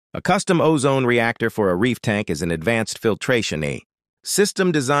A custom ozone reactor for a reef tank is an advanced filtration system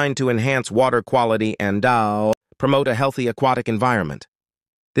designed to enhance water quality and promote a healthy aquatic environment.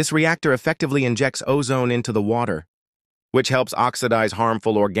 This reactor effectively injects ozone into the water, which helps oxidize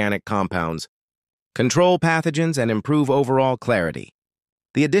harmful organic compounds, control pathogens, and improve overall clarity.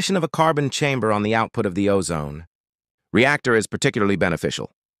 The addition of a carbon chamber on the output of the ozone reactor is particularly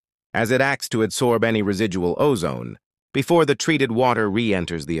beneficial, as it acts to adsorb any residual ozone before the treated water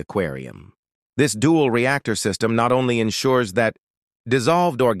re-enters the aquarium. This dual-reactor system not only ensures that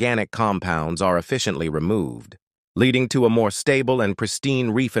dissolved organic compounds are efficiently removed, leading to a more stable and pristine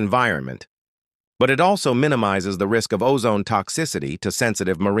reef environment, but it also minimizes the risk of ozone toxicity to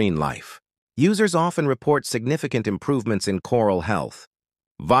sensitive marine life. Users often report significant improvements in coral health,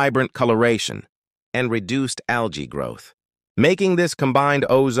 vibrant coloration, and reduced algae growth, making this combined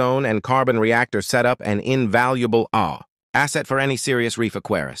ozone and carbon reactor setup an invaluable asset for any serious reef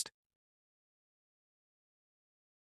aquarist.